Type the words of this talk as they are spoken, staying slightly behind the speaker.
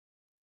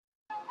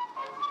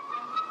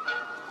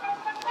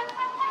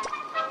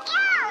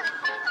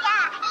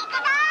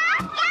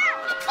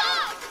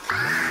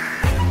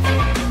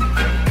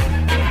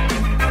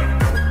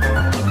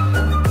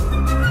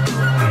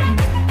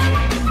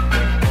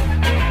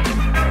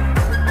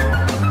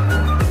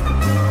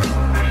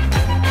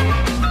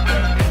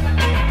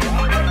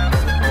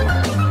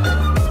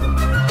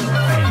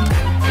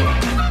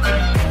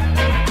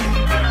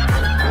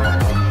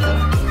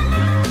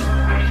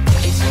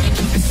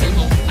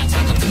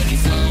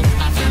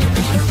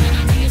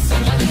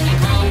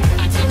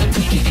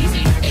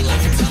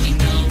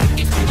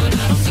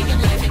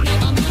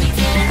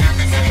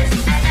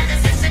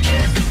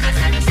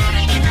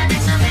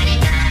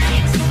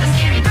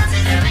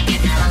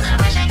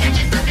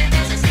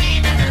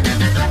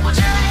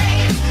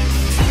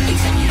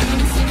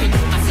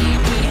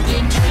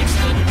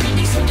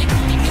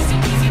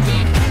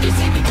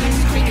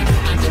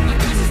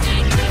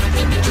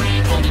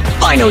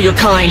know your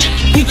kind.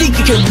 You think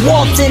you can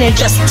waltz in and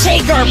just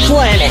take our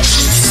planet.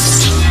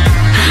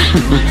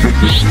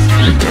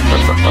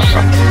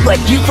 But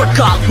you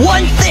forgot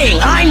one thing.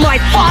 I'm my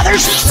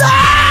father's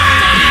son!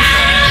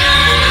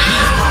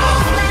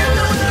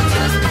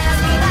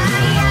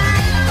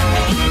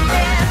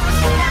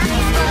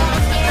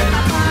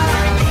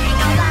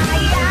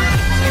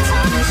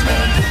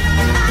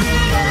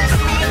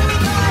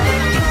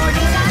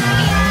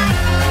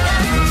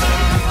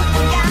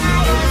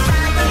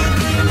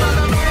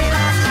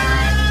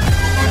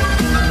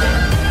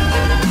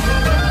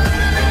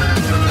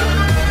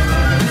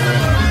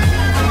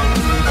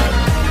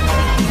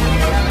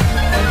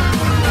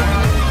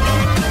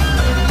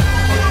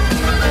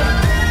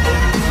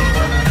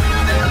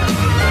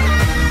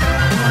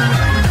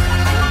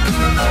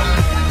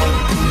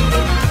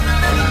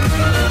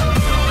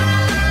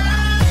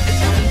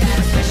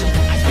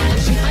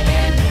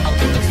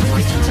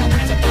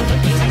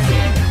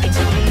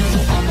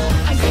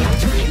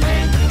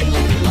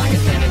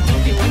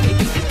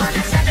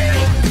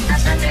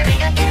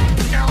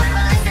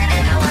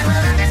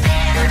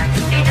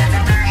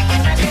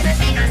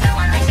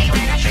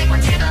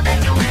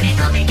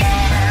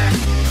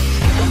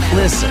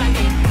 Listen,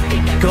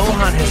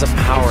 Gohan has a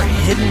power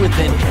hidden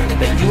within him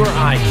that you or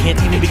I can't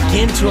even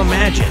begin to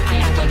imagine.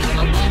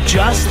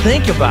 Just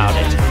think about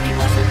it.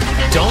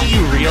 Don't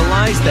you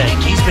realize that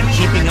he's been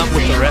keeping up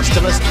with the rest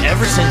of us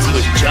ever since he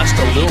was just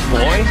a little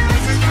boy?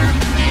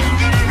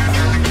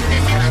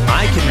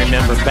 I can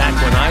remember back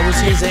when I was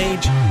his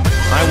age,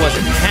 I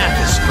wasn't half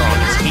as strong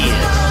as he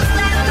is.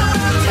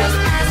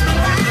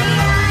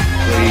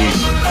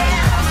 Please,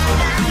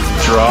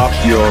 drop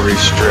your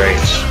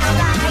restraints.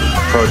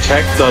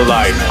 Protect the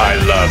life I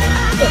love.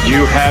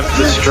 You have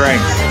the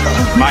strength.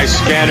 My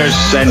scanners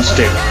sensed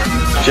it.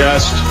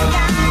 Just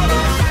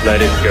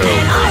let it go.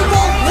 I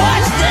won't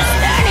watch this